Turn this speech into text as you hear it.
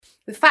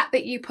the fact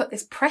that you put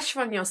this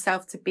pressure on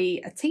yourself to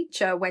be a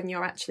teacher when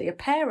you're actually a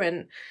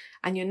parent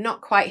and you're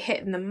not quite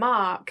hitting the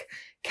mark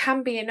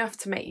can be enough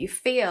to make you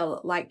feel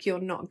like you're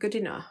not good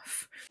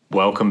enough.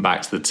 Welcome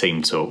back to the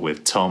Team Talk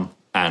with Tom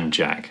and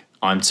Jack.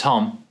 I'm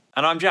Tom.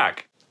 And I'm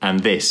Jack.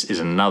 And this is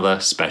another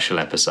special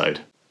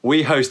episode.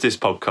 We host this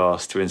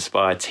podcast to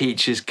inspire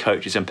teachers,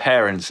 coaches and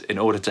parents in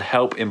order to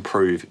help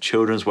improve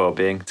children's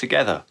wellbeing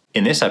together.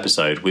 In this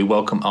episode, we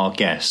welcome our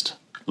guest,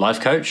 life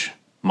coach,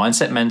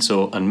 mindset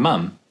mentor and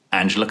mum,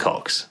 Angela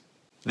Cox.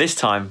 This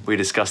time, we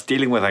discuss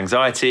dealing with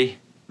anxiety,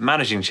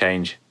 managing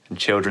change and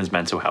children's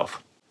mental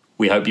health.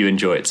 We hope you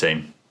enjoy it,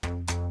 team.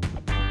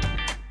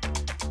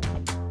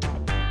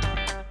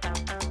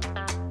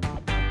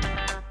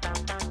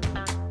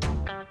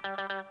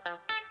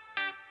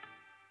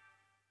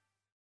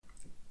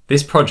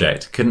 This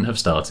project couldn't have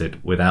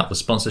started without the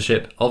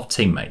sponsorship of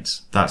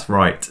Teammates. That's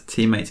right.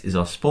 Teammates is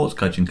our sports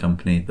coaching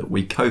company that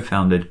we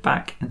co-founded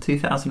back in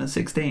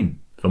 2016.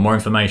 For more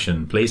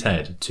information, please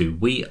head to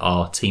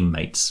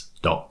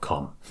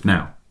weareteammates.com.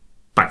 Now,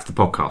 back to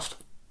the podcast.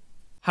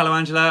 Hello,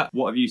 Angela.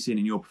 What have you seen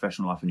in your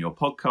professional life and your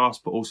podcast,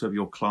 but also of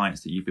your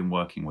clients that you've been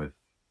working with?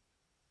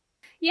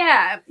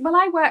 Yeah, well,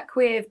 I work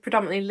with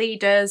predominantly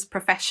leaders,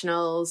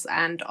 professionals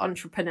and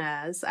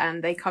entrepreneurs,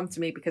 and they come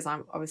to me because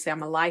I'm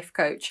a life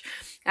coach.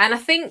 And I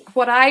think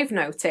what I've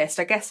noticed,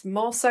 I guess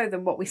more so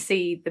than what we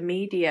see the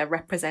media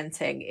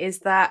representing,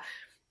 is that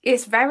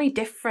it's very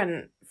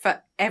different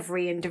for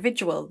every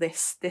individual,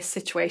 this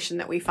situation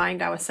that we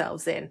find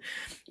ourselves in.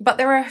 But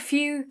there are a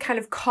few kind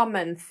of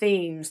common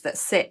themes that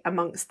sit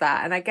amongst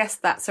that. And I guess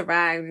that's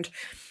around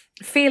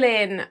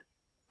feeling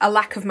a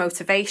lack of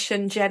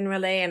motivation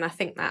generally. And I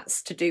think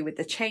that's to do with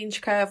the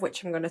change curve,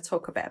 which I'm going to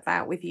talk a bit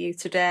about with you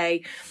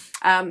today.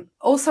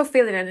 Also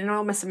feeling an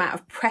enormous amount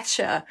of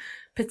pressure,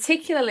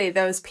 particularly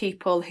those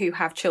people who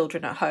have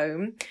children at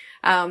home,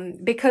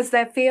 because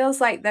there feels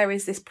like there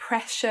is this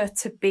pressure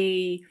to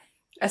be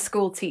a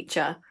school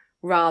teacher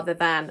rather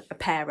than a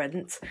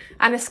parent,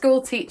 and a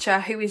school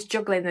teacher who is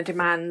juggling the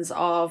demands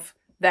of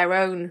their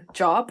own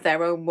job,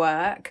 their own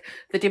work,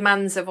 the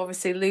demands of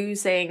obviously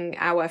losing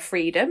our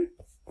freedom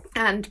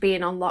and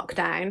being on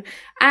lockdown.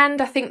 And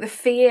I think the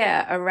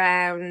fear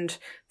around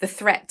the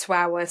threat to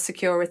our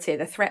security,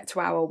 the threat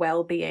to our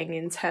well-being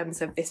in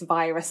terms of this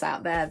virus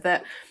out there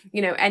that,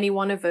 you know, any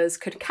one of us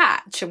could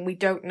catch, and we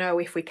don't know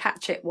if we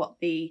catch it what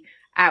the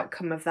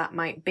outcome of that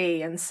might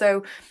be. And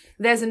so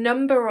there's a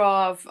number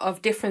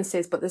of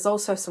differences, but there's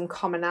also some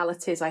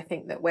commonalities I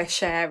think that we're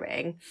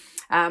sharing.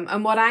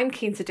 And what I'm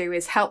keen to do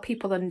is help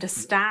people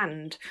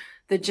understand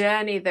the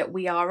journey that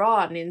we are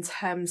on in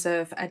terms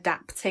of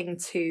adapting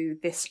to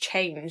this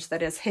change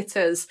that has hit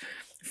us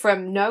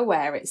from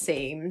nowhere, it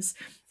seems.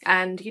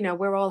 And, you know,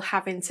 we're all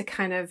having to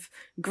kind of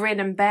grin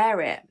and bear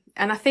it.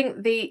 And I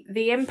think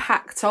the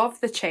impact of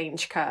the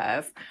change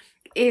curve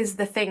is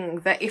the thing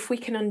that if we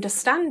can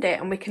understand it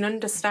and we can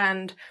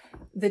understand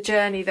the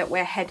journey that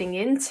we're heading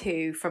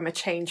into from a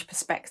change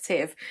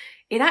perspective,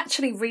 it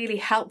actually really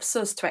helps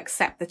us to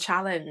accept the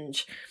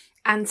challenge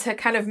and to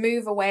kind of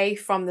move away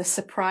from the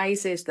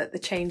surprises that the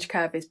change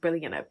curve is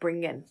brilliant at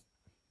bringing.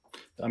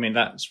 I mean,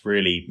 that's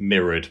really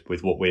mirrored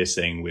with what we're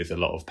seeing with a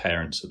lot of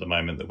parents at the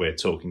moment that we're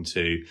talking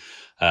to.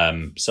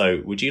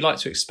 So would you like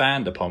to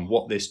expand upon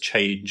what this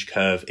change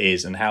curve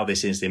is and how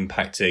this is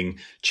impacting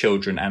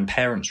children and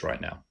parents right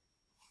now?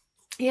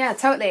 Yeah,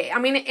 totally. I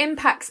mean, it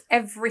impacts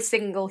every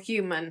single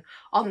human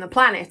on the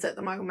planet at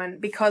the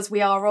moment because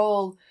we are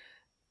all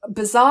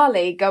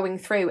bizarrely going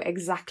through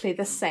exactly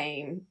the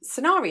same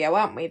scenario,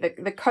 aren't we?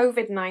 The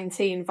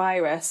COVID-19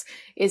 virus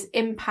is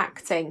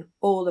impacting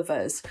all of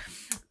us.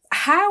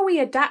 How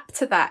we adapt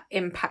to that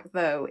impact,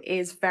 though,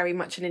 is very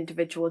much an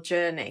individual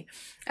journey.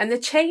 And the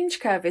change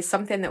curve is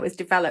something that was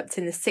developed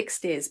in the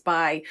 60s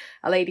by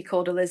a lady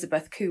called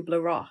Elizabeth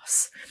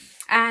Kubler-Ross.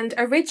 And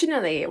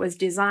originally it was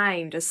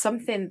designed as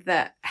something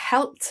that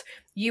helped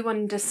you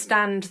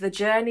understand the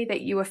journey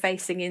that you were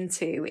facing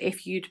into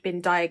if you'd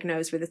been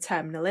diagnosed with a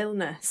terminal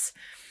illness.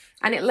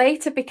 And it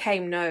later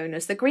became known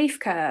as the grief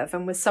curve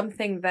and was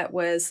something that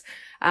was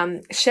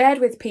shared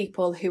with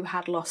people who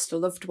had lost a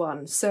loved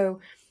one.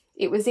 So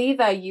it was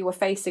either you were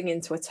facing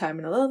into a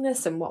terminal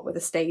illness and what were the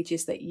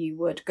stages that you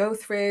would go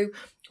through,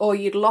 or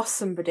you'd lost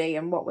somebody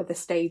and what were the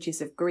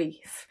stages of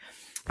grief.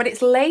 But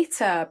it's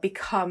later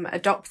become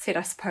adopted,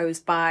 I suppose,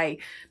 by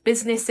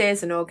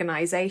businesses and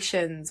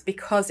organisations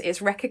because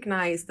it's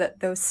recognised that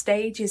those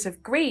stages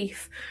of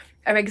grief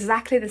are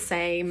exactly the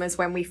same as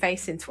when we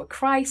face into a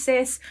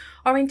crisis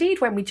or indeed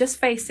when we just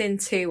face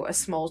into a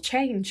small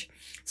change.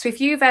 So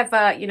if you've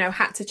ever,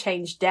 had to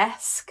change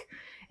desk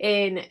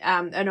in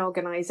an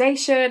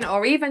organisation,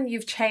 or even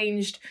you've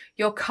changed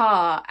your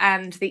car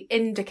and the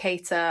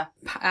indicator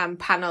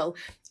panel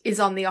is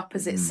on the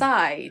opposite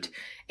side,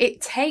 it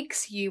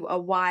takes you a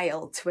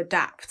while to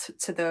adapt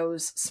to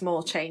those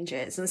small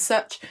changes. And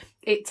such,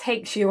 it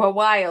takes you a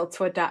while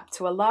to adapt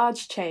to a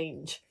large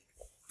change.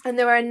 And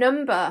there are a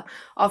number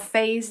of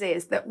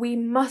phases that we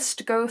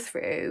must go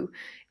through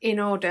in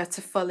order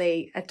to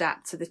fully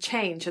adapt to the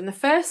change. And the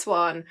first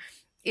one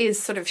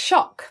is sort of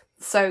shock.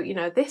 So, you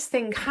know, this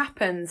thing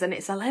happens and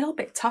it's a little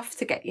bit tough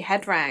to get your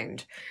head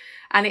round.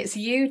 And it's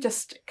you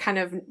just kind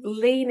of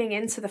leaning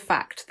into the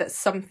fact that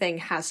something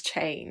has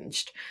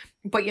changed,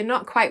 but you're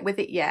not quite with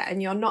it yet,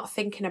 and you're not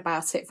thinking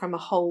about it from a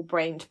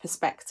whole-brained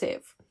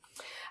perspective.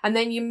 And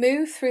then you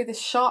move through the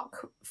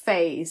shock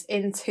phase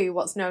into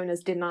what's known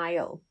as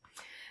denial.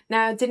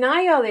 Now,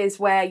 denial is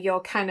where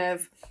you're kind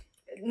of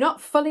not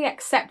fully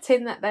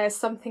accepting that there's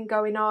something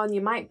going on.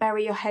 You might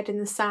bury your head in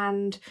the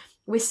sand.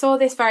 We saw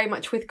this very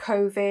much with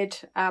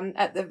COVID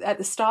at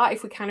the start.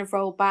 If we kind of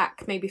roll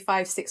back maybe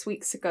 5-6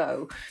 weeks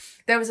ago,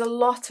 there was a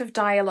lot of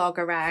dialogue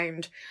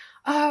around,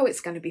 oh,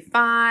 it's going to be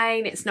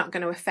fine. It's not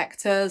going to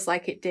affect us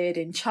like it did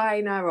in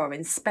China or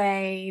in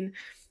Spain.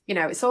 You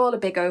know, it's all a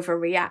big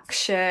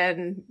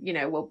overreaction. You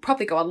know, we'll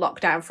probably go on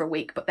lockdown for a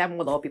week, but then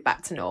we'll all be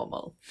back to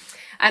normal.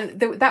 And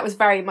that was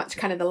very much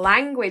kind of the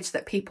language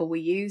that people were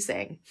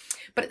using.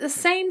 But at the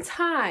same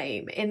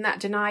time, in that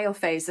denial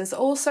phase, there's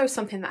also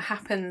something that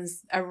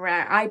happens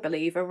around, I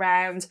believe,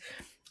 around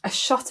a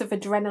shot of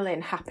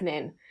adrenaline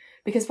happening.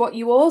 Because what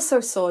you also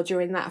saw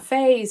during that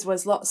phase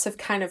was lots of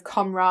kind of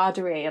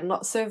camaraderie and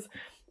lots of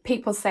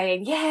people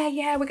saying,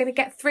 yeah, we're going to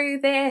get through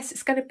this.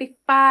 It's going to be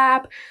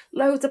fab.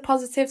 Loads of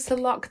positives to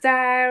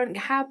lockdown.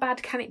 How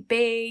bad can it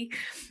be?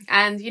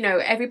 And, you know,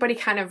 everybody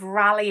kind of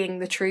rallying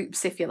the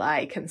troops, if you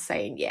like, and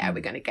saying, yeah,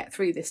 we're going to get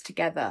through this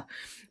together,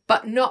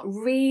 but not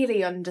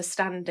really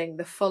understanding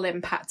the full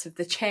impact of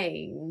the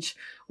change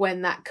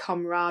when that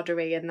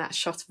camaraderie and that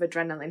shot of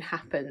adrenaline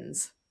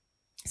happens.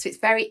 So it's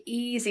very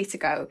easy to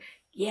go,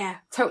 yeah,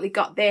 totally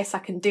got this, I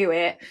can do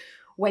it,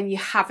 when you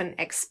haven't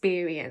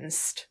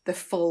experienced the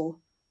full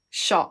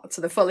shot,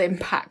 the full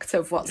impact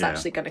of what's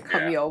actually going to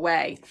come your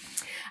way.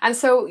 And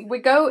so we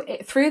go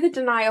through the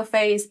denial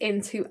phase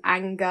into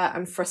anger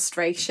and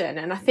frustration.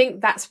 And I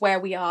think that's where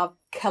we are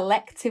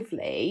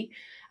collectively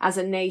as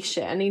a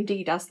nation, and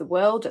indeed as the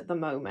world at the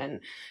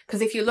moment.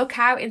 Because if you look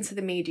out into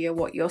the media,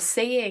 what you're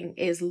seeing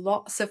is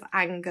lots of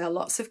anger,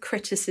 lots of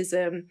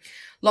criticism,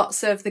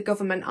 lots of the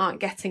government aren't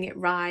getting it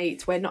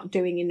right, we're not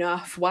doing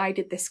enough, why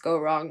did this go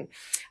wrong?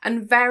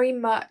 And very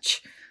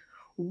much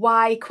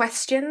why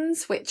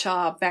questions, which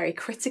are very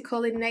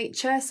critical in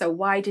nature. So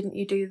why didn't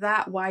you do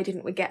that? Why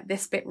didn't we get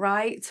this bit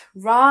right?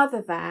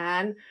 Rather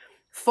than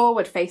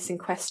forward-facing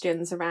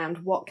questions around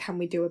what can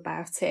we do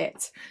about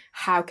it?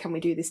 How can we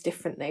do this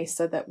differently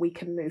so that we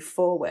can move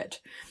forward?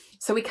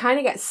 So we kind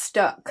of get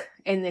stuck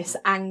in this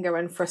anger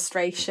and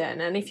frustration.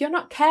 And if you're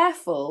not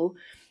careful,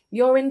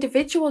 your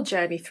individual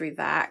journey through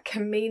that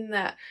can mean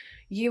that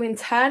you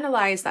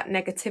internalize that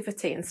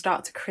negativity and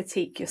start to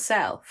critique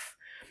yourself.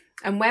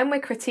 And when we're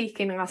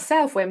critiquing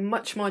ourselves, we're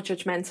much more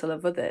judgmental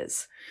of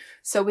others.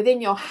 So within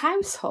your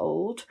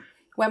household,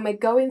 when we're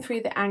going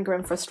through the anger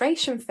and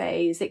frustration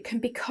phase, it can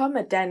become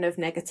a den of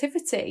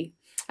negativity.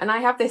 And I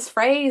have this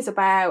phrase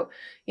about,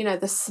 you know,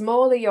 the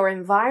smaller your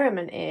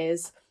environment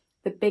is,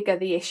 the bigger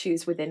the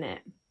issues within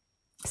it.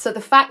 So the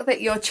fact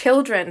that your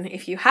children,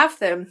 if you have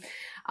them,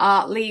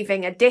 are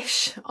leaving a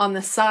dish on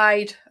the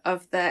side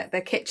of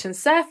the kitchen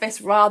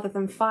surface rather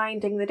than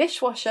finding the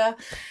dishwasher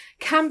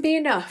can be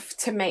enough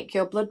to make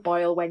your blood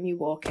boil when you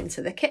walk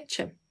into the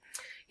kitchen.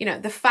 You know,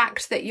 the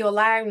fact that your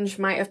lounge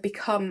might have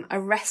become a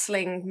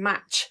wrestling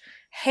match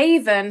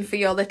haven for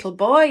your little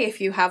boy, if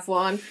you have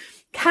one,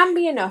 can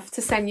be enough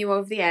to send you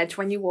over the edge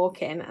when you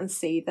walk in and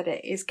see that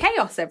it is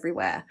chaos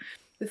everywhere.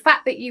 The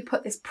fact that you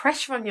put this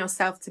pressure on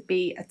yourself to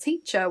be a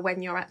teacher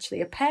when you're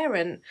actually a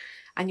parent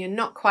and you're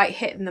not quite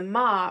hitting the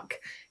mark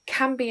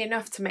can be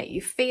enough to make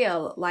you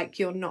feel like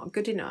you're not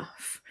good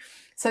enough.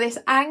 So this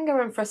anger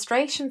and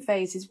frustration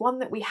phase is one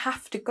that we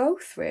have to go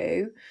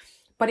through,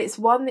 but it's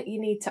one that you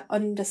need to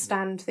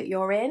understand that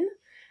you're in,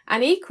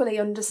 and equally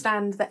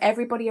understand that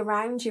everybody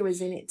around you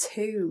is in it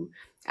too.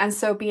 And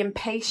so being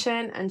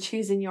patient and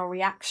choosing your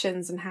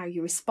reactions and how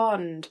you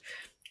respond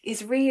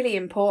is really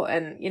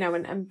important, you know,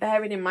 and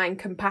bearing in mind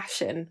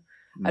compassion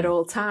at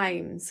all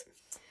times.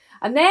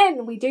 And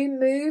then we do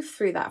move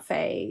through that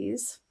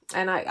phase.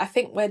 And I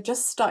think we're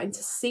just starting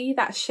to see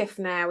that shift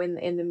now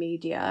in the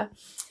media.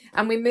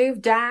 And we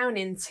move down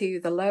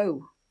into the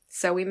low.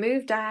 So we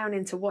move down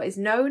into what is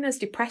known as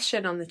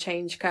depression on the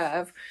change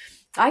curve.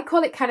 I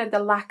call it kind of the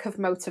lack of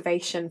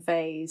motivation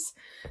phase.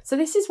 So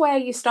this is where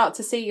you start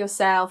to see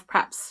yourself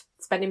perhaps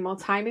spending more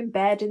time in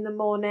bed in the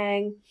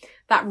morning,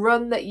 that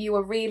run that you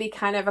were really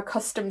kind of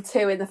accustomed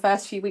to in the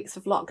first few weeks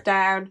of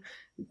lockdown,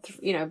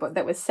 you know, but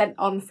that was sent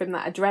on from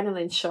that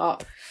adrenaline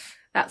shot.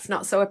 That's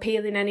not so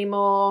appealing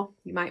anymore.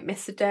 You might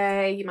miss a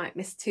day, you might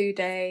miss 2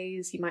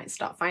 days, you might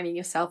start finding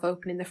yourself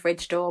opening the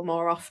fridge door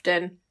more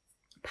often,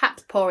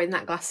 perhaps pouring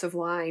that glass of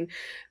wine,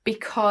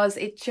 because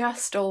it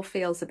just all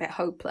feels a bit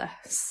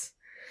hopeless.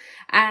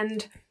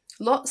 And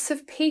lots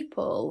of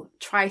people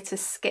try to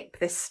skip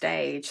this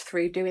stage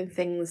through doing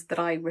things that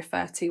I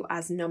refer to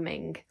as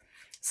numbing.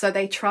 So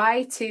they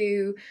try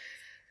to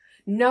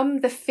numb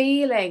the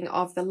feeling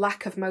of the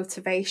lack of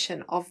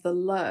motivation, of the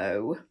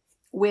low,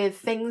 with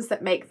things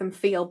that make them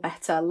feel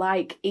better,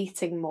 like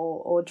eating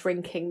more or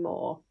drinking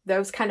more,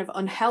 those kind of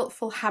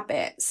unhelpful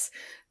habits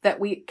that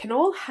we can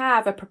all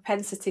have a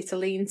propensity to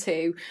lean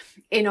to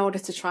in order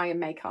to try and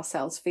make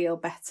ourselves feel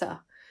better.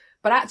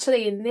 But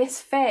actually in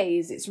this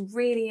phase, it's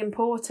really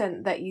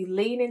important that you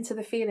lean into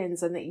the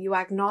feelings and that you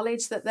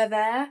acknowledge that they're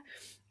there,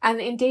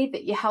 and indeed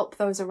that you help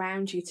those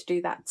around you to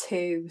do that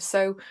too.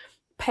 So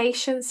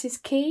patience is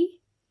key.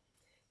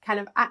 Kind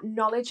of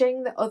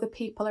acknowledging that other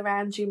people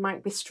around you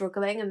might be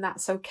struggling, and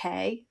that's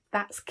okay.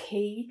 That's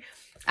key.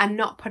 And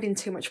not putting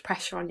too much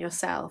pressure on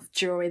yourself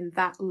during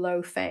that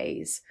low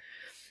phase.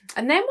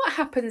 And then what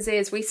happens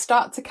is we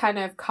start to kind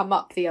of come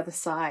up the other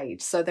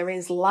side. So there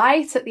is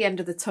light at the end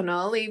of the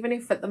tunnel, even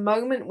if at the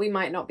moment we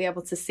might not be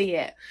able to see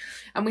it.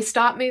 And we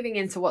start moving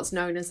into what's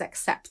known as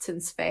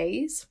acceptance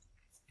phase,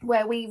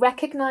 where we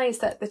recognize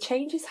that the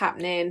change is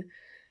happening.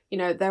 You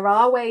know, there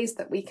are ways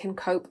that we can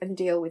cope and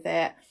deal with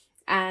it.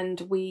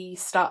 And we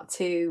start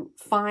to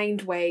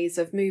find ways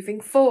of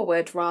moving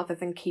forward rather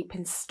than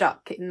keeping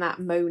stuck in that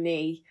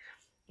moany,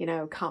 you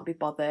know, can't be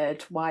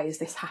bothered, why is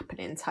this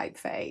happening type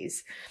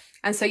phase.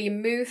 And so you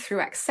move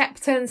through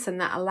acceptance, and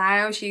that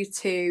allows you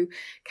to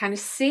kind of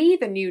see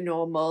the new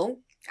normal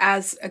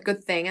as a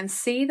good thing and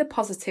see the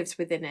positives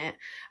within it.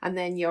 And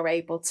then you're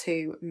able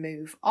to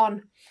move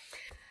on.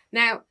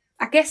 Now,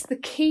 I guess the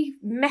key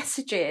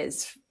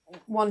messages,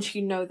 once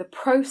you know the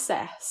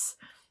process,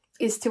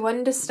 is to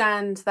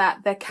understand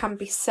that there can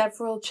be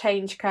several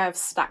change curves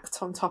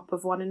stacked on top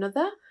of one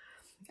another,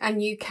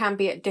 and you can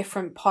be at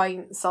different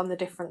points on the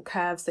different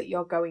curves that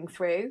you're going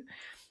through.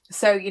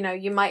 So, you know,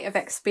 you might have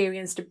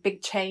experienced a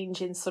big change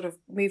in sort of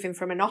moving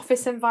from an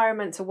office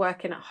environment to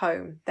working at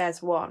home.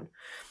 There's one.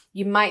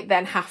 You might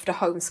then have to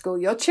homeschool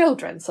your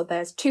children. So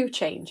there's 2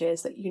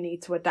 changes that you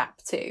need to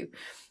adapt to.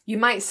 You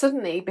might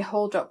suddenly be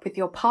holed up with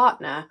your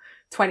partner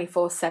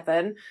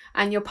 24/7,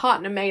 and your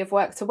partner may have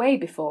worked away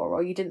before,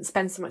 or you didn't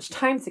spend so much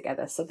time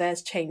together. So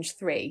there's change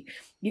 3.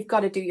 You've got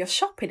to do your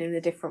shopping in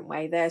a different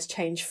way. There's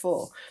change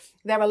 4.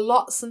 There are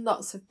lots and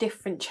lots of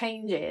different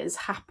changes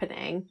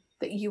happening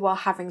that you are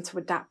having to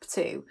adapt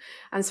to.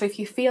 And so if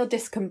you feel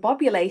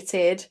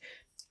discombobulated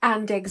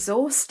and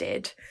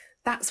exhausted,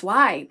 that's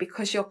why,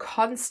 because you're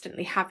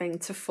constantly having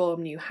to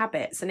form new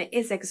habits, and it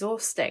is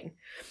exhausting.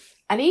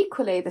 And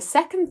equally, the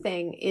second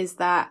thing is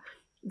that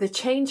the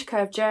change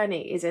curve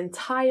journey is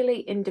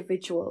entirely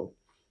individual.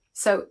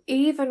 So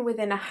even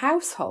within a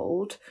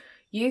household,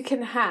 you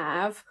can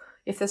have,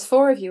 if there's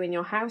 4 of you in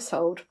your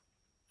household,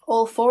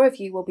 all 4 of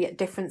you will be at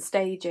different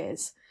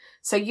stages.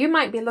 So you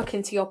might be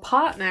looking to your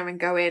partner and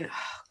going,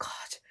 oh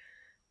God,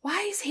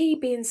 why is he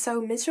being so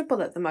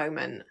miserable at the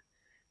moment?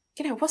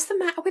 You know, what's the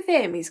matter with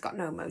him? He's got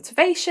no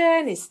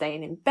motivation. He's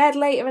staying in bed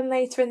later and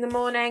later in the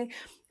morning.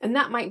 And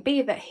that might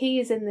be that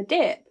he is in the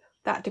dip,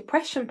 that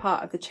depression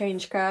part of the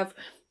change curve.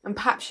 And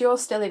perhaps you're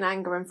still in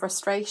anger and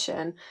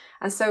frustration.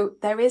 And so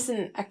there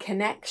isn't a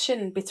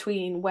connection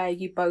between where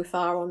you both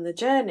are on the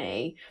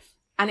journey.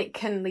 And it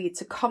can lead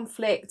to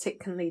conflict. It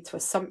can lead to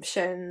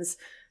assumptions,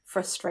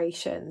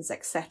 frustrations,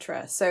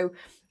 etc. So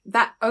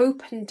that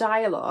open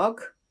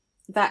dialogue,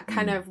 that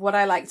kind of what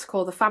I like to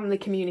call the family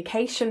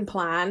communication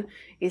plan,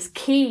 is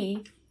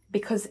key,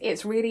 because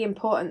it's really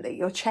important that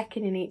you're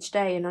checking in each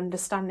day and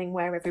understanding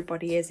where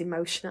everybody is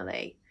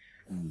emotionally.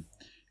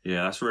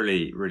 Yeah, that's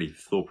really, really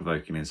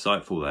thought-provoking and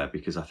insightful there,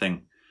 because I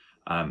think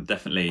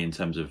definitely in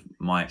terms of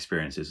my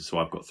experiences, so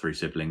I've got 3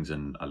 siblings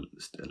and I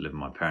live with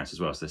my parents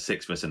as well, so there's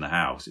 6 of us in the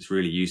house. It's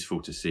really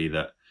useful to see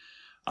that,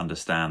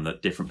 understand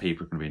that different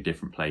people are going to be in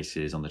different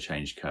places on the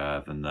change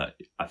curve, and that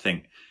I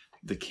think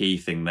the key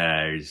thing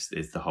there is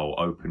the whole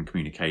open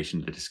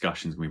communication. The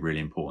discussions can be really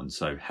important,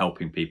 so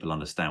helping people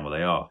understand where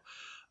they are.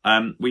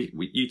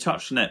 You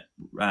touched on it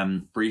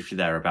briefly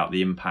there about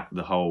the impact,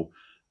 the whole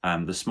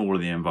the smaller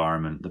the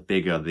environment, the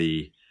bigger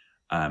the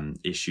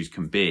issues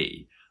can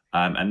be.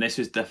 And this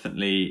is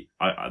definitely,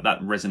 that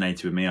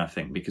resonated with me, I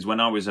think, because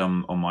when I was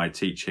on my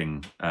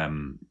teaching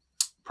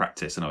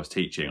practice and I was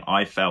teaching,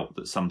 I felt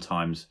that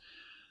sometimes,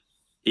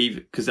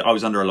 even because I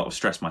was under a lot of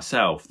stress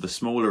myself, the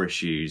smaller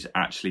issues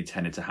actually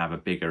tended to have a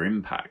bigger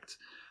impact.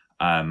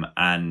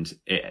 And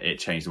it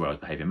changed the way I was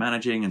behaviour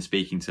managing and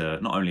speaking to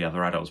not only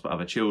other adults, but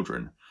other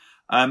children.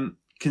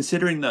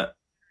 Considering that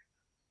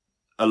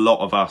a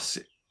lot of us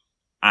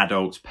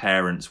adults,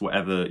 parents,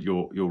 whatever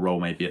your role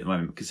may be at the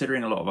moment,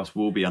 considering a lot of us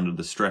will be under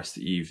the stress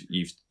that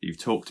you've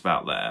talked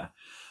about there,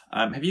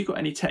 have you got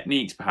any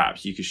techniques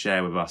perhaps you could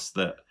share with us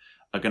that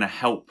are going to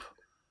help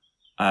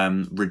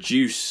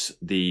reduce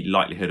the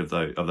likelihood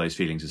of those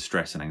feelings of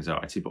stress and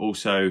anxiety, but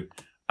also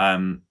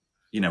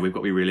we've got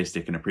to be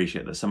realistic and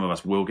appreciate that some of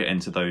us will get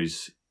into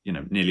those,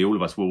 nearly all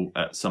of us will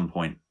at some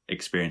point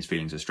experience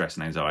feelings of stress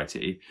and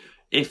anxiety.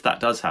 If that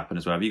does happen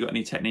as well, have you got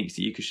any techniques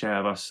that you could share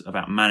with us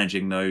about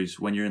managing those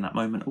when you're in that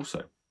moment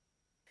also?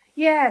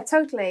 Yeah,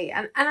 totally.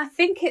 And I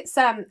think it's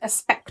a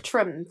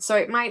spectrum. So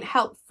it might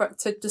help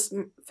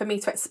for me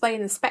to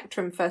explain the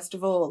spectrum, first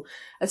of all,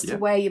 as to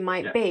where you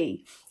might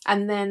be,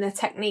 and then the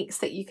techniques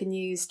that you can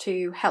use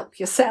to help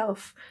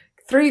yourself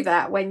through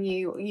that when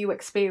you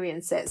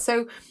experience it.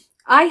 So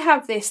I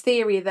have this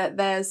theory that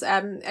there's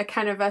a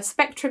kind of a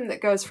spectrum that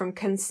goes from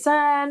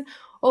concern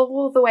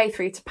all the way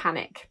through to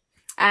panic.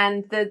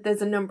 And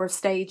there's a number of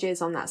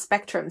stages on that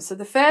spectrum. So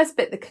the first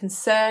bit, the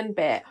concern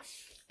bit,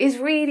 is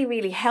really,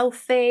 really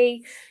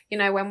healthy. You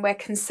know, when we're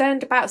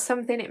concerned about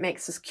something, it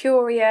makes us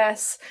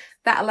curious.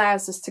 That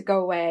allows us to go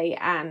away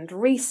and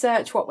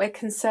research what we're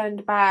concerned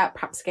about,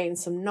 perhaps gain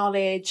some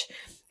knowledge.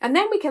 And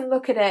then we can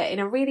look at it in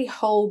a really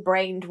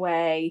whole-brained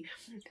way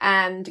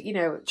and, you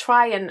know,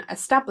 try and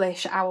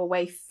establish our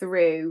way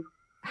through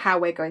how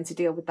we're going to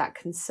deal with that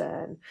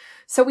concern.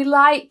 So we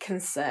like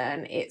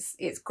concern.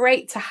 It's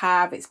great to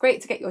have. It's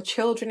great to get your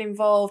children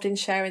involved in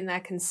sharing their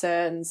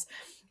concerns.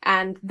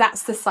 And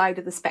that's the side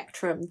of the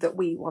spectrum that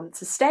we want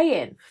to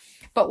stay in.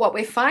 But what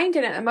we're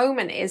finding at the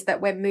moment is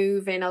that we're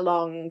moving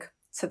along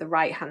to the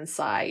right-hand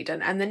side.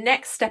 And the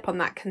next step on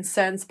that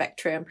concern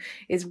spectrum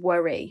is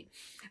worry.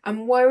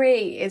 And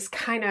worry is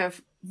kind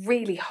of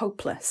really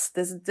hopeless.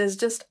 There's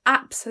just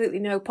absolutely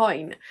no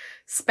point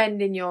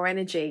spending your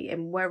energy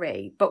in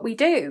worry. But we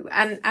do.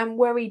 And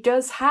worry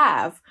does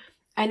have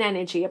an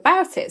energy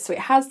about it. So it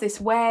has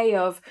this way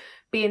of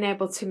being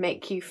able to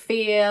make you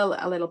feel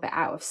a little bit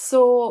out of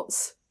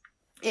sorts.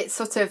 It's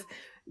sort of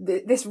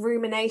this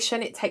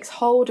rumination. It takes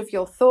hold of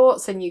your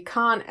thoughts and you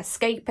can't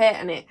escape it.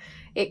 And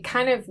it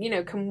kind of, you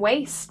know, can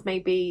waste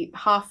maybe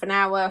half an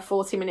hour,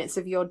 40 minutes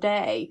of your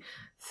day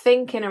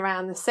thinking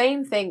around the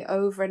same thing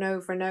over and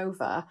over and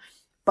over,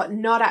 but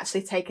not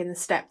actually taking the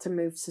step to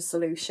move to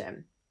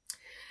solution.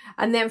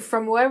 And then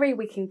from worry,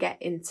 we can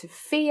get into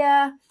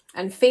fear.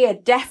 And fear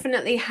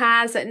definitely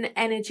has an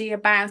energy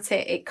about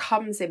it. It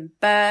comes in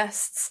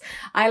bursts.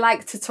 I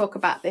like to talk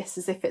about this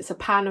as if it's a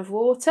pan of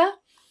water.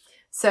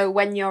 So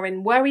when you're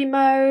in worry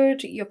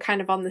mode, you're kind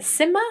of on the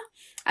simmer.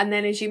 And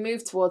then as you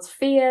move towards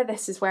fear,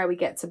 this is where we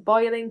get to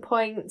boiling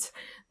point.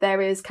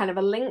 There is kind of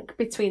a link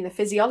between the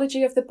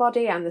physiology of the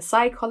body and the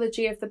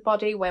psychology of the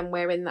body when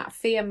we're in that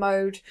fear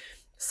mode.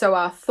 So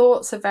our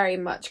thoughts are very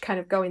much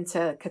kind of going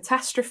to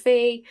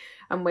catastrophe,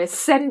 and we're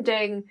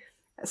sending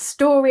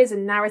stories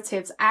and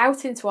narratives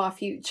out into our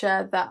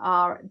future that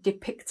are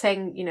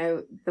depicting, you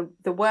know,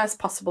 the worst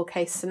possible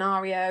case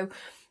scenario.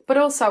 But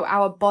also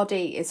our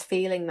body is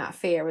feeling that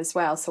fear as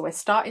well. So we're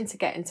starting to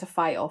get into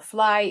fight or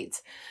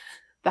flight.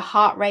 The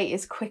heart rate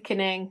is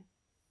quickening.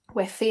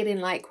 We're feeling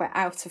like we're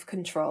out of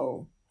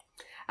control.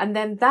 And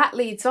then that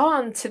leads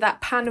on to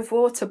that pan of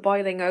water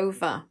boiling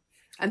over.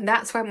 And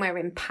that's when we're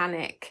in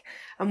panic.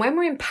 And when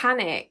we're in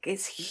panic,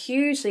 it's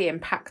hugely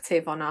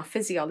impactful on our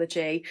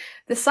physiology.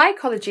 The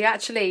psychology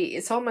actually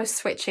is almost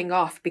switching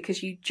off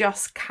because you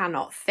just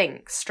cannot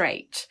think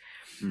straight.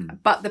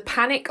 But the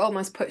panic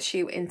almost puts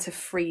you into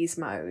freeze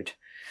mode.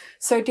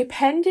 So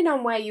depending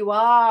on where you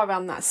are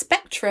on that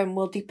spectrum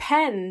will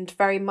depend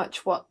very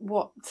much what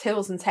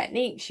tools and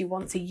techniques you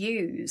want to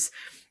use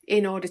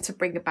in order to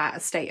bring about a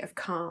state of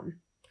calm.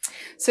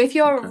 So if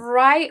you're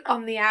right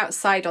on the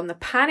outside, on the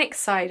panic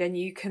side, and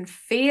you can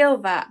feel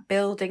that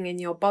building in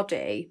your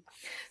body,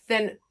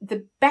 then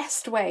the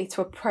best way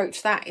to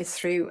approach that is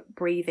through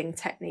breathing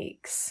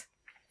techniques.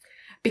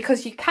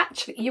 Because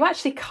you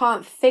actually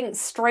can't think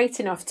straight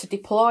enough to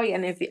deploy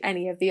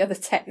any of the other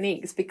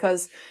techniques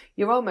because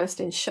you're almost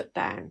in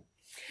shutdown.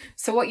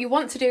 So what you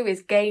want to do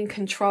is gain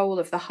control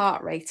of the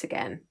heart rate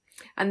again.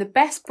 And the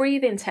best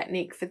breathing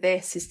technique for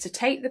this is to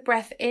take the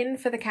breath in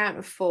for the count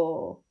of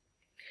 4,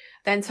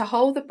 then to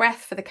hold the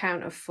breath for the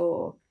count of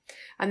 4.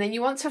 And then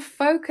you want to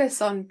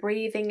focus on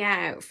breathing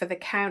out for the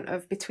count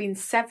of between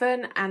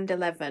 7 and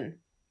 11.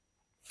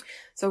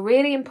 So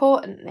really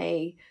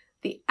importantly,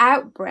 the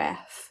out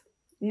breath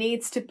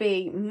needs to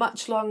be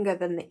much longer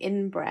than the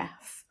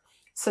in-breath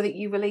so that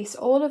you release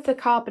all of the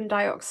carbon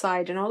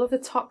dioxide and all of the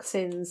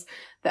toxins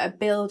that are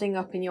building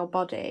up in your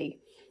body,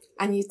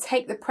 and you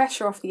take the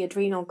pressure off the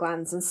adrenal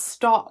glands and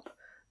stop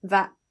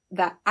that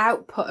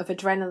output of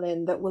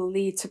adrenaline that will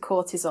lead to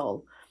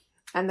cortisol.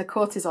 And the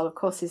cortisol, of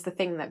course, is the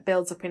thing that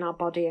builds up in our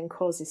body and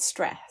causes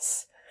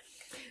stress.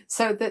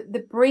 So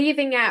the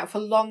breathing out for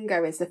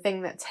longer is the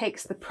thing that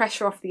takes the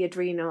pressure off the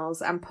adrenals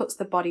and puts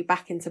the body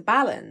back into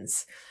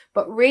balance.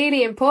 But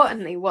really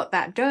importantly, what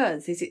that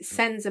does is it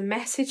sends a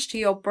message to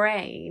your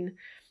brain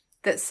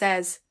that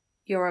says,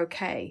 you're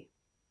okay.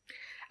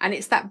 And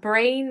it's that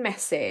brain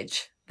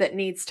message that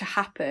needs to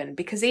happen,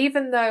 because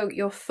even though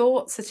your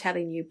thoughts are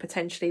telling you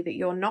potentially that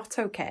you're not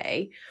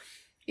okay,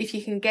 if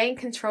you can gain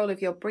control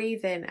of your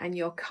breathing and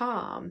you're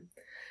calm,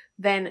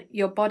 then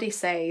your body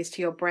says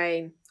to your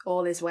brain,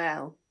 all is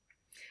well.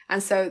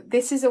 And so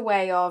this is a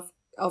way of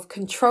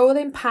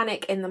controlling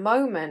panic in the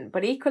moment,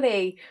 but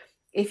equally,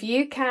 if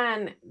you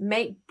can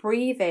make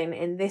breathing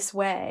in this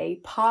way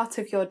part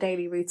of your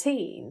daily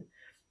routine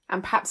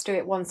and perhaps do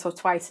it once or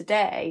twice a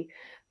day,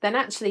 then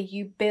actually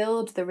you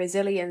build the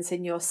resilience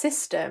in your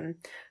system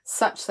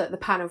such that the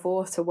pan of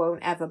water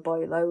won't ever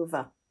boil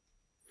over.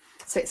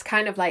 So it's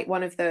kind of like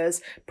one of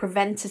those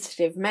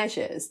preventative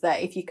measures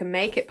that if you can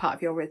make it part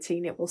of your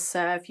routine, it will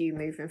serve you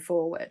moving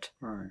forward.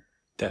 Right.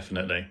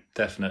 Definitely.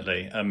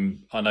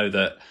 I know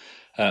that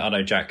I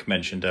know Jack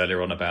mentioned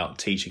earlier on about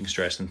teaching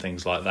stress and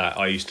things like that.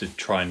 I used to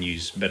try and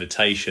use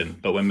meditation,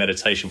 but when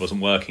meditation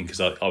wasn't working, because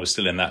I was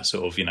still in that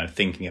sort of,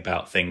 thinking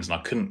about things, and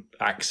I couldn't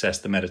access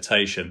the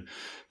meditation.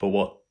 But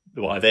what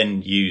I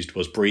then used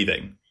was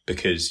breathing,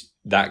 because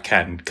that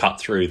can cut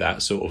through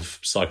that sort of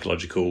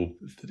psychological,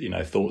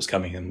 thoughts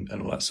coming and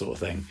all that sort of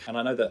thing. And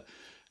I know that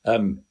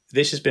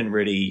this has been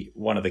really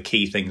one of the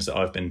key things that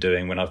I've been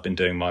doing when I've been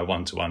doing my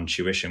one-to-one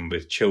tuition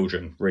with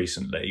children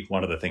recently.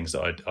 One of the things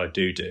that I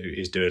do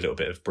is do a little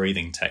bit of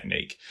breathing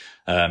technique.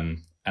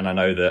 And I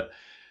know that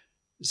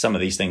some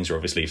of these things are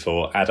obviously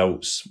for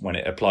adults. When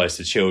it applies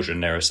to children,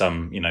 there are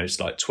some, it's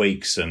like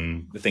tweaks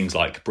and things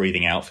like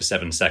breathing out for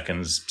 7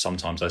 seconds.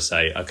 Sometimes I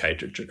say, okay,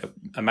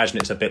 imagine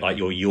it's a bit like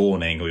you're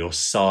yawning or you're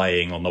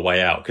sighing on the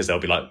way out, because they'll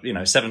be like,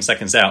 7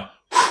 seconds out,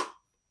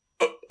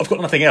 I've got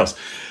nothing else.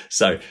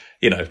 So,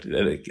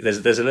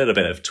 there's a little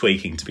bit of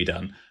tweaking to be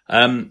done.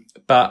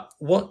 But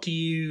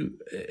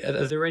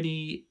are there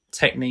any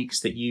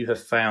techniques that you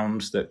have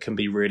found that can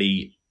be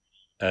really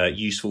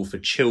useful for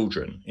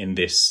children in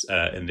this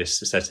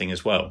setting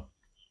as well?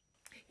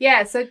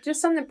 Yeah, so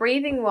just on the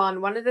breathing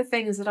one of the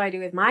things that I do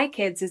with my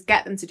kids is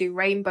get them to do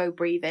rainbow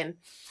breathing.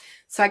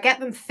 So I get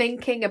them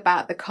thinking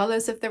about the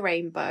colours of the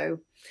rainbow,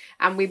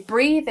 and we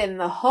breathe in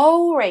the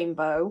whole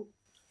rainbow,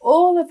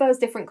 all of those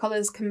different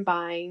colours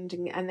combined,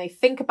 and they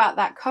think about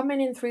that coming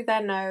in through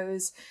their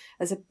nose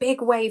as a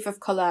big wave of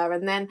colour,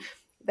 and then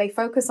they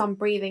focus on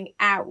breathing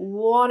out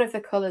one of the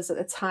colours at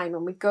a time,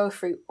 and we go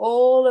through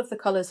all of the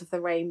colours of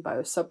the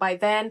rainbow. So by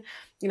then,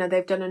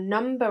 they've done a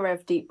number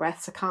of deep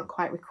breaths. I can't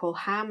quite recall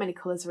how many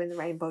colours are in the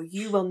rainbow.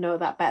 You will know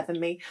that better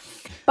than me.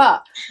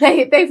 But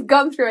they've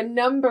gone through a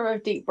number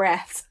of deep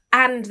breaths,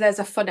 and there's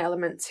a fun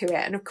element to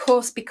it. And of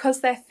course,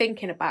 because they're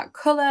thinking about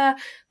colour,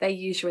 they're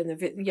using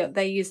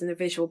the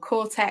visual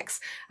cortex,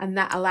 and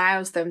that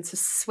allows them to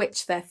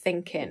switch their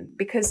thinking.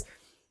 Because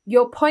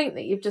your point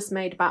that you've just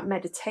made about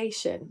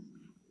meditation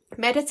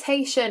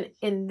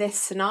in this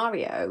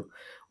scenario,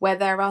 where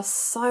there are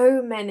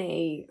so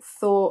many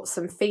thoughts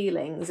and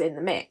feelings in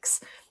the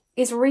mix,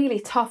 is really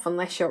tough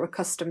unless you're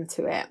accustomed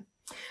to it.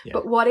 Yeah.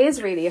 But what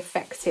is really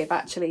effective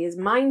actually is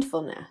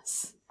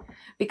mindfulness.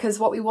 Because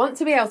what we want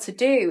to be able to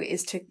do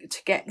is to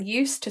get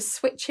used to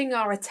switching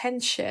our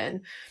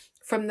attention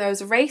from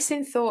those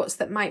racing thoughts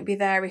that might be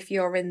there if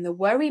you're in the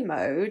worry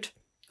mode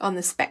on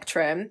the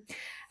spectrum,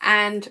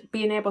 and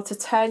being able to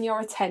turn your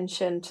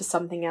attention to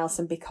something else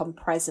and become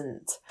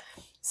present.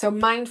 So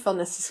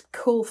mindfulness is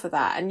cool for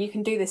that. And you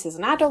can do this as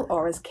an adult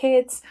or as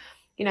kids.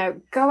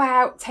 Go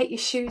out, take your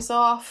shoes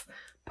off,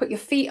 put your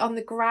feet on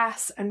the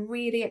grass, and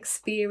really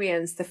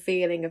experience the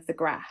feeling of the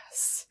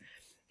grass.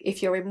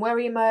 If you're in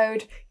worry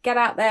mode, get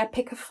out there,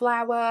 pick a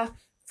flower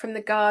from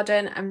the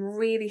garden and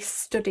really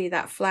study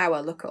that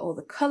flower. Look at all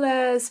the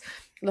colours,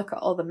 look at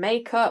all the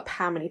makeup,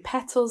 how many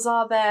petals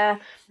are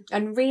there,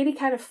 and really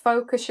kind of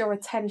focus your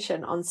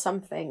attention on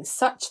something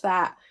such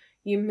that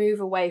you move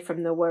away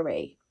from the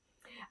worry.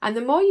 And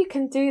the more you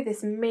can do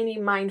this mini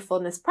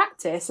mindfulness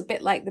practice, a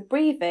bit like the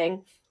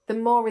breathing, the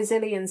more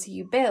resilience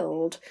you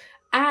build,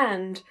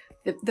 and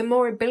the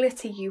more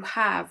ability you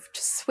have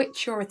to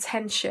switch your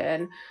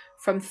attention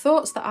from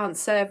thoughts that aren't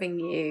serving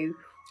you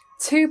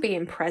to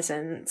being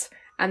present.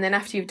 And then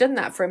after you've done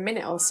that for a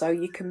minute or so,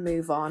 you can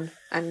move on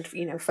and,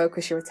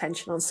 focus your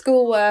attention on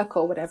schoolwork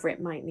or whatever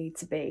it might need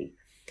to be.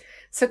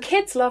 So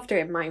kids love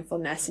doing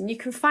mindfulness, and you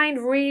can find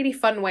really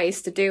fun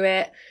ways to do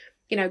it.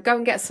 Go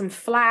and get some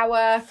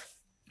flour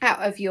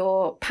out of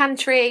your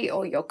pantry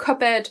or your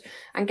cupboard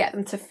and get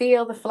them to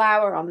feel the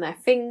flour on their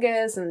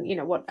fingers and,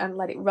 and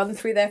let it run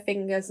through their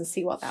fingers and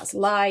see what that's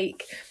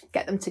like.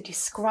 Get them to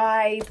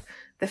describe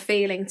the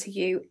feeling to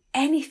you.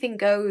 Anything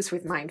goes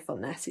with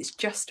mindfulness. It's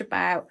just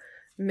about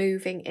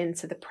moving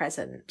into the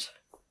present.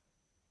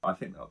 I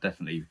think that'll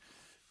definitely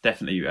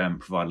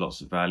provide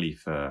lots of value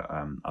for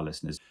our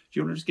listeners. Do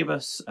you want to just give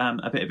us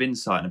a bit of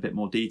insight and a bit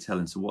more detail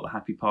into what the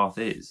Happy Path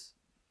is?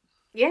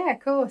 Yeah, of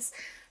course.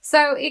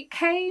 So it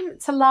came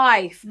to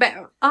life,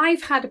 but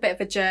I've had a bit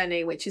of a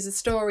journey, which is a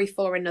story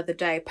for another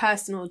day,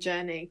 personal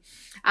journey.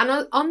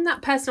 And on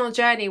that personal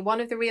journey,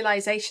 one of the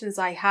realizations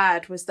I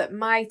had was that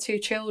my 2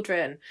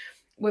 children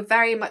were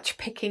very much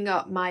picking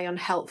up my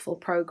unhelpful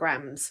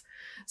programs.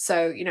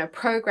 So,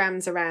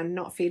 programs around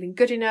not feeling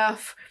good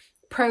enough,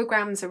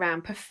 programs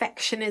around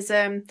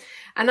perfectionism.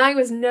 And I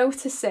was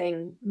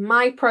noticing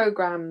my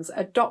programs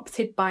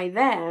adopted by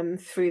them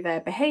through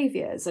their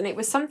behaviours. And it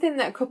was something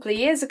that a couple of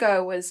years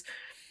ago was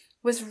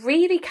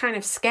really kind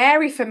of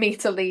scary for me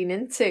to lean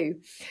into.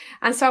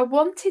 And so I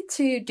wanted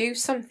to do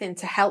something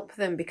to help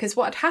them, because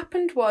what had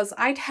happened was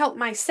I'd helped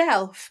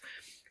myself,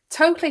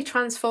 totally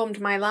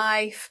transformed my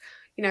life,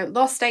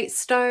 lost 8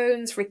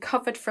 stones,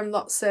 recovered from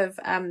lots of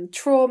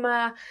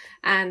trauma,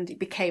 and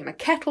became a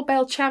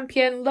kettlebell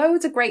champion,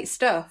 loads of great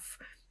stuff.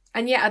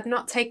 And yet I'd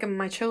not taken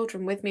my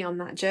children with me on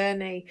that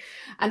journey.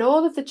 And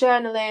all of the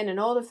journaling and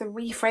all of the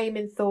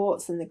reframing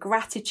thoughts and the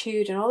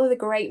gratitude and all of the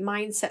great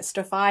mindset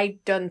stuff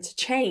I'd done to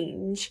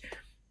change,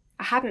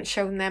 I hadn't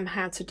shown them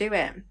how to do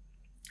it.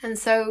 And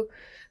so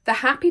the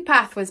Happy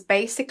Path was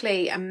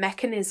basically a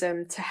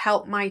mechanism to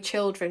help my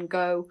children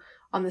go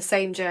on the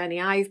same journey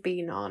I've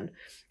been on,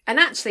 and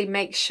actually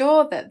make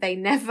sure that they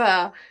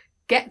never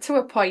get to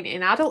a point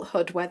in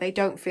adulthood where they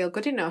don't feel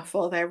good enough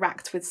or they're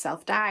racked with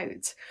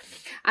self-doubt.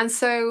 And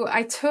so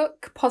I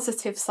took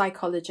positive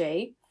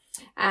psychology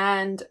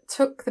and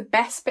took the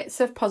best bits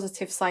of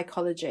positive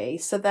psychology,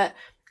 so that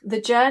the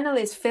journal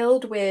is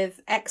filled with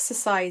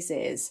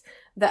exercises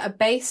that are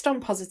based on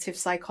positive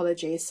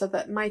psychology, so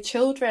that my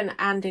children,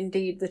 and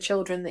indeed the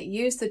children that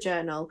use the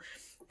journal,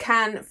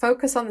 can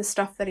focus on the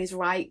stuff that is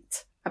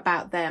right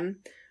about them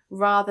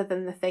rather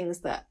than the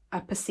things that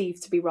are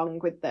perceived to be wrong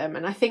with them.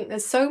 And I think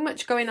there's so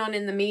much going on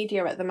in the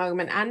media at the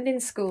moment and in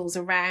schools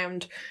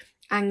around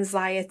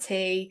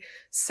anxiety,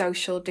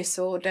 social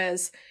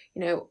disorders,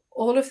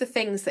 all of the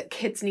things that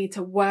kids need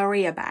to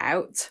worry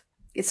about.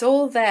 It's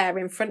all there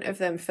in front of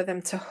them for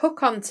them to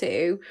hook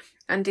onto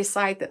and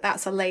decide that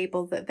that's a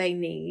label that they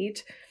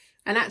need.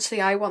 And actually,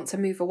 I want to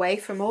move away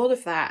from all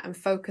of that and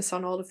focus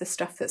on all of the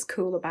stuff that's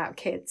cool about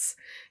kids,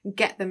 and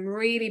get them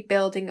really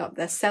building up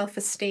their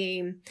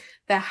self-esteem,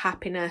 their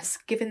happiness,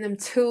 giving them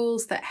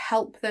tools that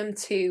help them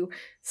to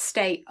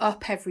stay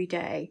up every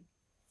day.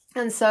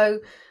 And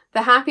so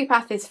the Happy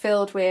Path is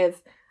filled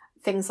with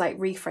things like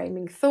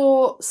reframing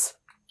thoughts,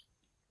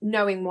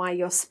 knowing why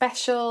you're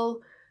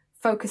special,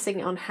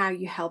 focusing on how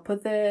you help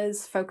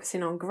others,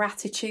 focusing on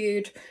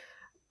gratitude,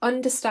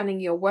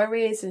 understanding your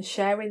worries and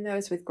sharing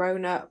those with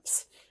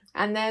grown-ups.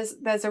 And there's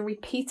a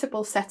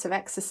repeatable set of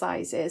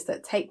exercises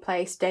that take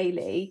place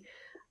daily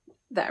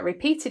that are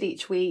repeated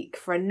each week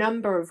for a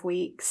number of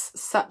weeks,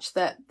 such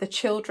that the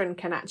children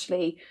can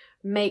actually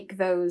make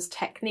those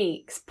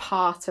techniques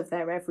part of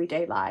their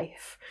everyday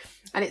life.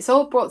 And it's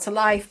all brought to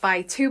life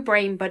by two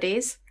brain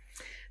buddies.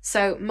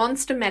 So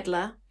Monster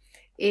Meddler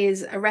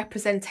is a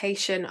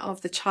representation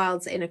of the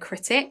child's inner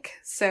critic.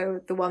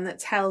 So the one that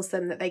tells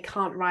them that they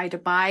can't ride a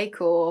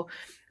bike, or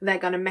they're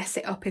going to mess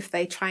it up if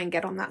they try and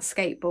get on that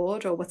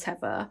skateboard or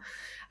whatever.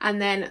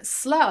 And then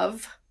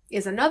Slove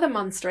is another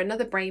monster,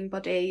 another brain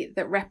buddy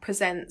that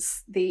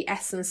represents the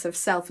essence of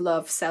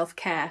self-love,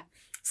 self-care,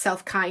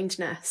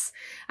 self-kindness.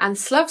 And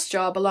Slove's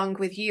job, along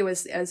with you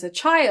as a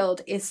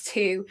child, is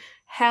to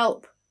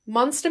help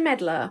Monster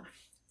Meddler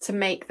to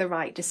make the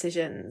right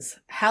decisions,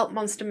 help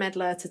Monster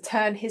Meddler to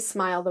turn his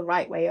smile the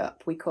right way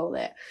up, we call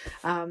it.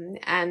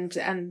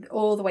 And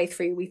all the way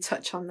through we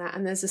touch on that.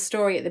 And there's a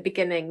story at the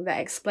beginning that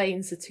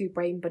explains the two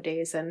brain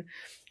buddies and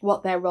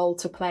what their role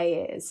to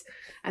play is,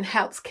 and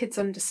helps kids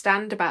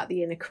understand about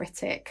the inner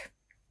critic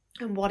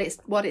and what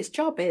its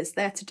job is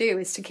there to do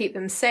is to keep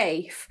them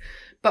safe.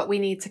 But we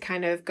need to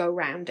kind of go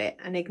around it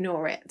and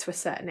ignore it to a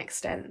certain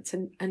extent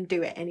and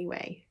do it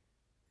anyway.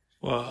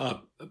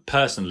 Well,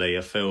 personally,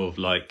 I feel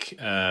like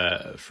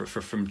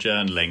from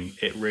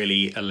journaling, it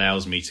really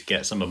allows me to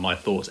get some of my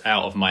thoughts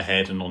out of my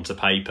head and onto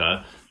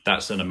paper.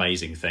 That's an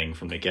amazing thing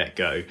from the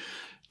get-go.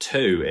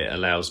 Two, it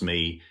allows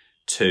me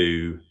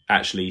to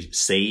actually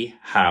see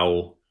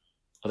how,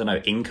 I don't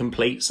know,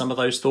 incomplete some of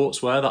those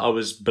thoughts were that I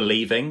was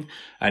believing.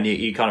 And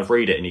you kind of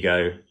read it and you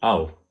go,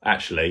 oh,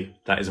 actually,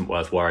 that isn't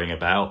worth worrying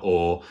about.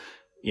 Or,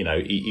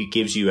 it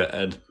gives you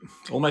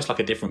almost like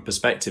a different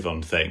perspective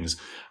on things.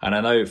 And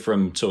I know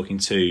from talking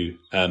to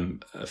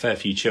a fair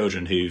few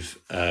children who've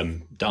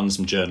done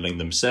some journaling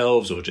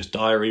themselves or just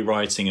diary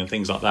writing and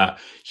things like that,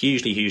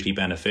 hugely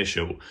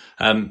beneficial.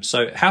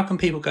 So how can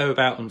people go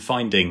about and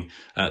finding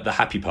the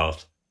Happy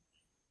Path?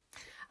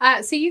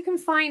 So you can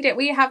find it.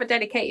 We have a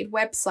dedicated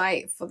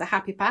website for the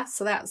Happy Path.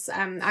 So that's,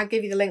 I'll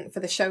give you the link for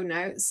the show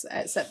notes.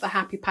 It's at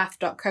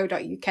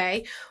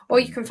thehappypath.co.uk, or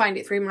you can find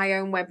it through my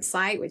own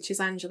website, which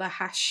is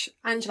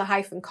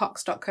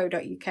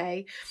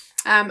angela-cox.co.uk.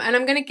 And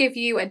I'm going to give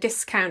you a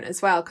discount as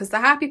well, because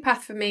the Happy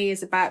Path for me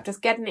is about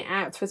just getting it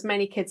out to as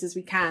many kids as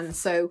we can.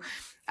 So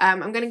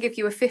I'm going to give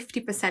you a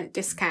 50%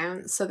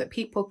 discount so that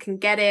people can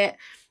get it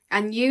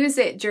and use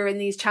it during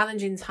these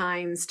challenging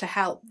times to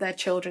help their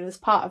children as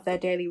part of their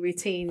daily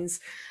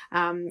routines.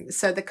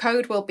 So the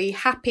code will be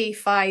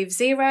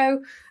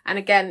HAPPY50. And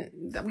again,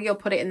 we'll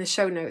put it in the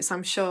show notes,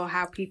 I'm sure,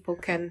 how people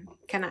can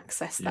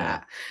access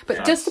that.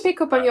 But just to pick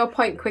up on your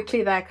point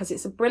quickly there, because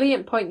it's a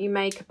brilliant point you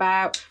make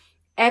about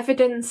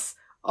evidence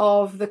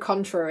of the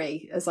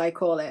contrary, as I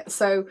call it.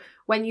 So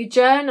when you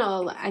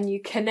journal and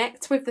you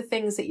connect with the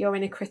things that your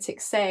inner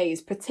critic says,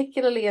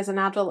 particularly as an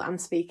adult, I'm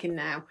speaking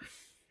now,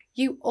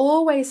 you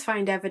always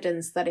find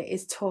evidence that it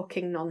is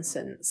talking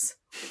nonsense,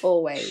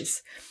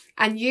 always.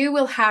 And you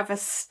will have a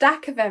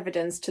stack of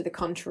evidence to the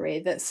contrary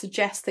that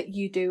suggests that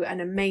you do an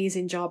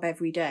amazing job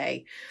every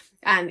day,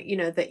 and,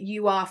 that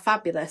you are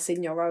fabulous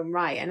in your own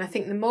right. And I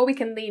think the more we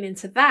can lean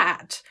into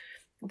that,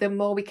 the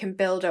more we can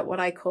build up what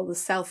I call the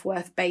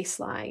self-worth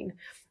baseline.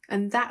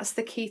 And that's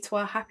the key to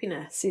our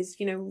happiness, is,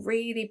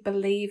 really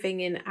believing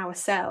in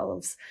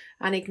ourselves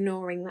and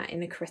ignoring that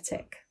inner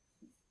critic.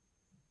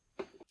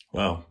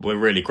 Well, we're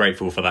really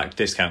grateful for that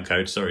discount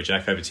code. Sorry,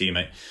 Jack, over to you,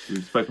 mate.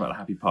 We've spoken about the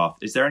Happy Path.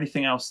 Is there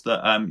anything else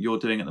that you're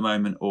doing at the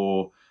moment,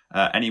 or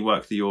any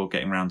work that you're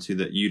getting around to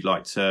that you'd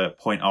like to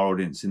point our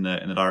audience in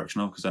the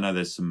direction of? Because I know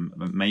there's some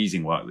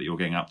amazing work that you're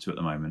getting up to at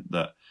the moment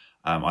that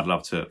I'd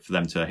love for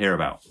them to hear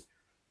about.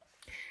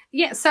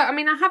 Yeah, so I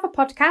mean, I have a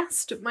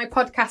podcast. My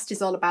podcast is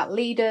all about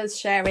leaders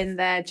sharing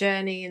their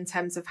journey in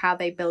terms of how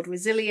they build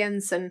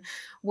resilience and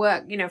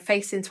work,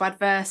 face into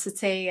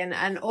adversity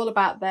and all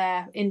about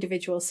their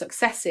individual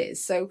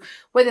successes. So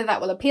whether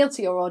that will appeal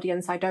to your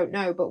audience, I don't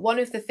know. But one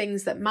of the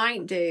things that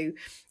might do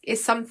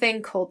is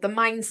something called the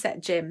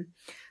Mindset Gym.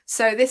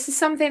 So this is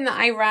something that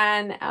I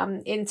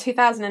ran in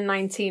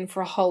 2019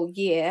 for a whole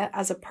year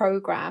as a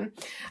program.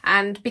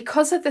 And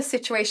because of the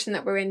situation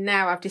that we're in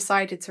now, I've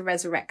decided to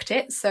resurrect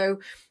it. So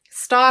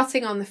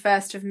starting on the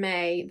 1st of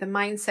May, the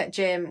Mindset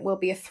Gym will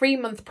be a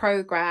 3-month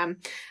program,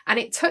 and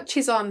it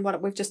touches on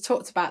what we've just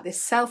talked about,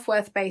 this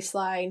self-worth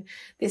baseline,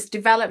 this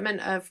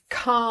development of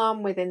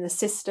calm within the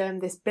system,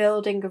 this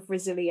building of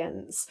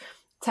resilience,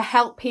 to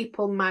help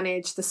people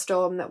manage the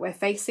storm that we're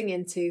facing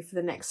into for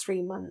the next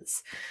 3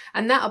 months.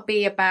 And that'll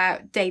be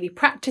about daily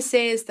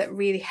practices that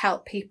really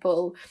help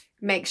people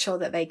make sure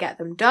that they get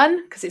them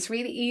done, because it's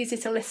really easy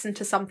to listen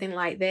to something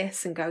like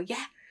this and go,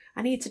 yeah,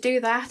 I need to do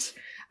that,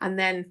 and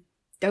then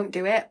don't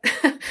do it.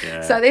 Yeah.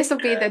 So this will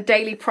be the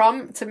daily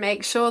prompt to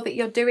make sure that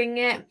you're doing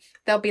it.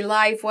 There'll be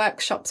live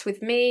workshops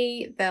with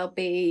me. There'll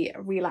be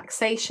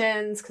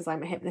relaxations because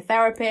I'm a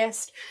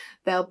hypnotherapist.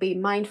 There'll be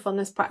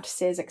mindfulness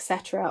practices,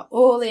 etc.,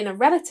 all in a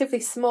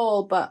relatively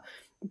small but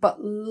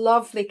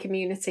lovely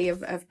community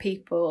of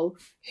people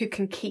who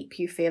can keep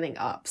you feeling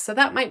up. So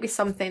that might be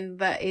something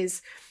that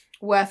is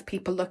worth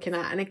people looking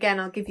at. And again,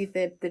 I'll give you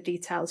the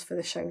details for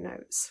the show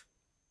notes.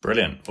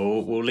 Brilliant.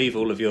 We'll leave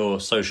all of your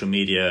social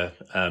media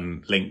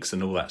links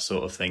and all that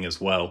sort of thing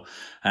as well.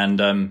 And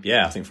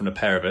I think from the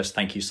pair of us,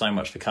 thank you so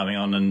much for coming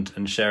on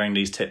and sharing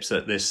these tips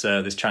at this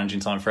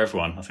challenging time for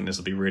everyone. I think this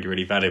will be really,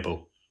 really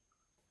valuable.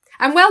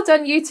 And well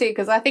done you two,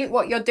 because I think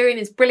what you're doing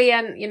is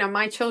brilliant.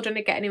 My children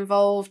are getting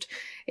involved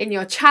in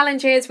your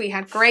challenges. We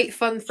had great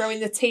fun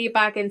throwing the tea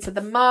bag into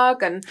the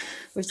mug, and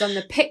we've done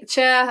the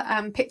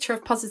picture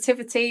of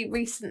positivity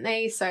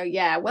recently. So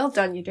yeah, well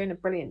done. You're doing a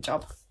brilliant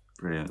job.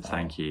 Brilliant.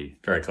 Thank you.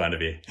 Very kind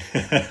of you.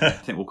 I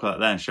think we'll cut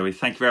it then, shall we?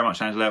 Thank you very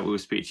much, Angela. We will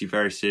speak to you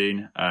very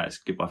soon. It's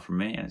goodbye from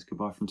me and it's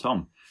goodbye from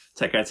Tom.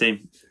 Take care,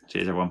 team.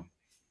 Cheers, everyone.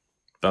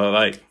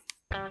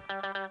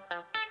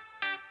 Bye-bye.